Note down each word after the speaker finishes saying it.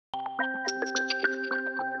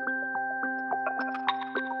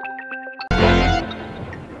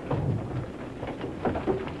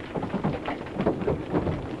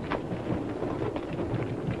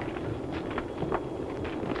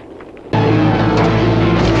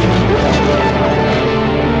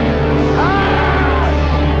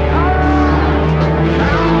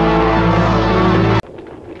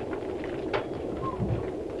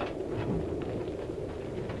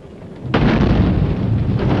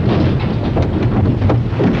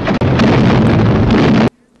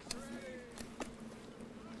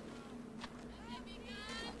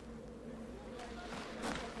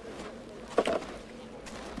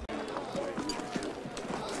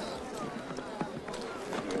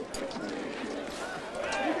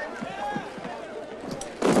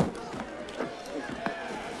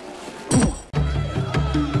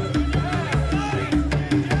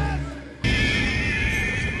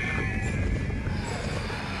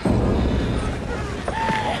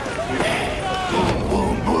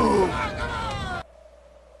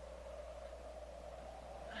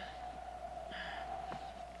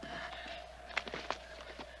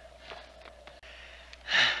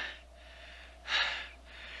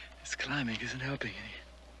Climbing isn't helping any.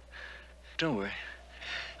 Don't worry.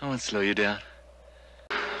 I won't slow you down.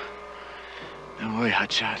 Don't worry,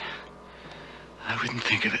 hotshot. I wouldn't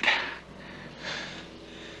think of it.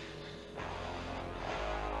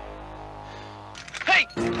 Hey!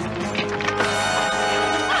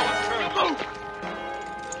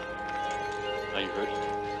 Are you hurt?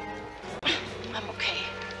 I'm okay.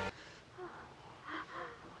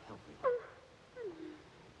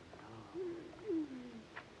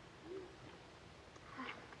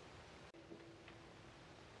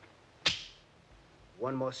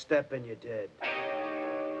 One more step and you're dead.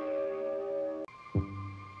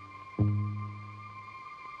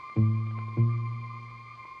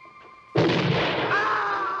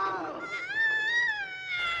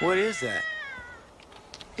 What is that?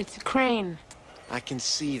 It's a crane. I can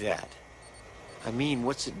see that. I mean,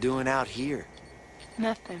 what's it doing out here?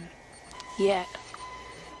 Nothing. Yet.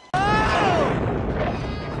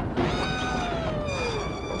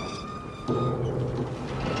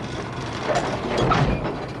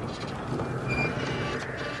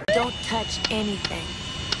 Don't touch anything.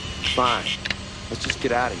 Fine. Let's just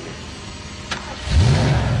get out of here.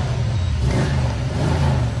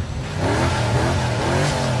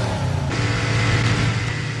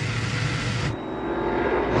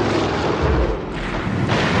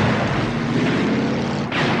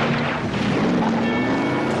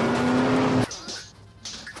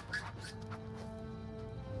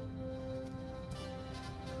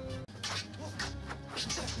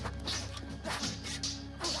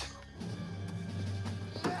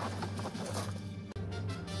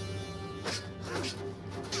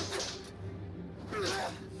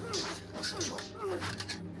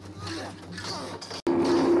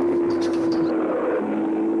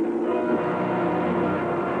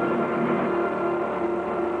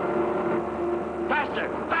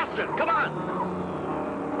 Faster! Come on!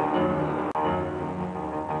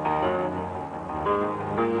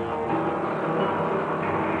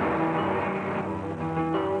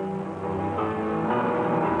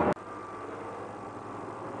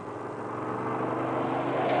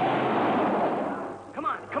 Come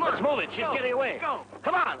on! Let's move it. She's getting away. Go!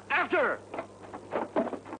 Come on! After her!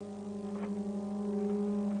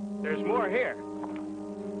 There's more here.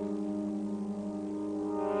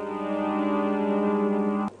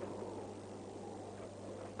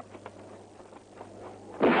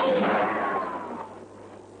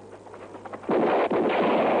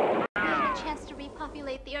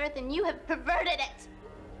 Repopulate the earth and you have perverted it.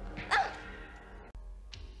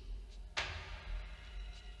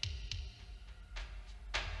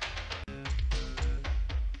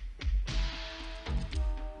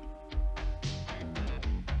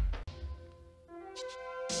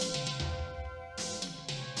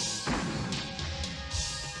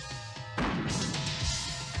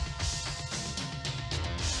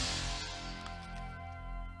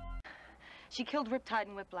 She killed Riptide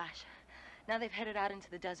and Whiplash. Now they've headed out into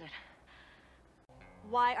the desert.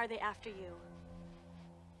 Why are they after you?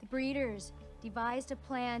 The breeders devised a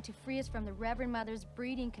plan to free us from the Reverend Mother's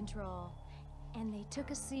breeding control. And they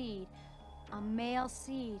took a seed, a male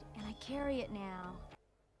seed, and I carry it now.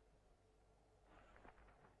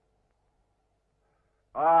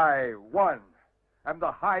 I, one, am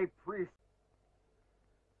the high priest.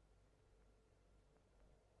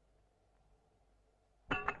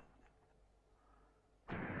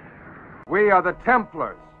 We are the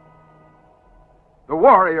Templars, the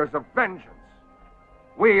warriors of vengeance.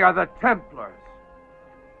 We are the Templars,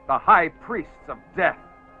 the high priests of death.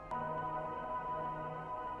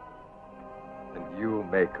 And you,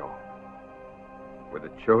 Mako, were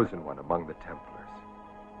the chosen one among the Templars.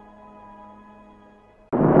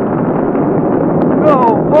 No,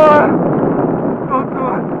 boy! Don't do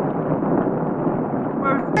it!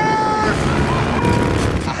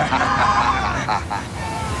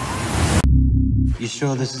 You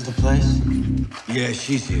sure this is the place? Yeah,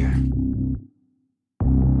 she's here.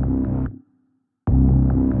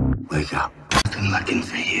 Wake up. I've been looking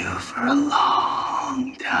for you for a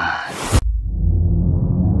long time.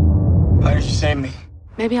 Why did you save me?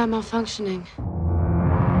 Maybe I'm malfunctioning.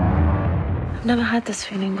 I've never had this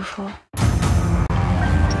feeling before.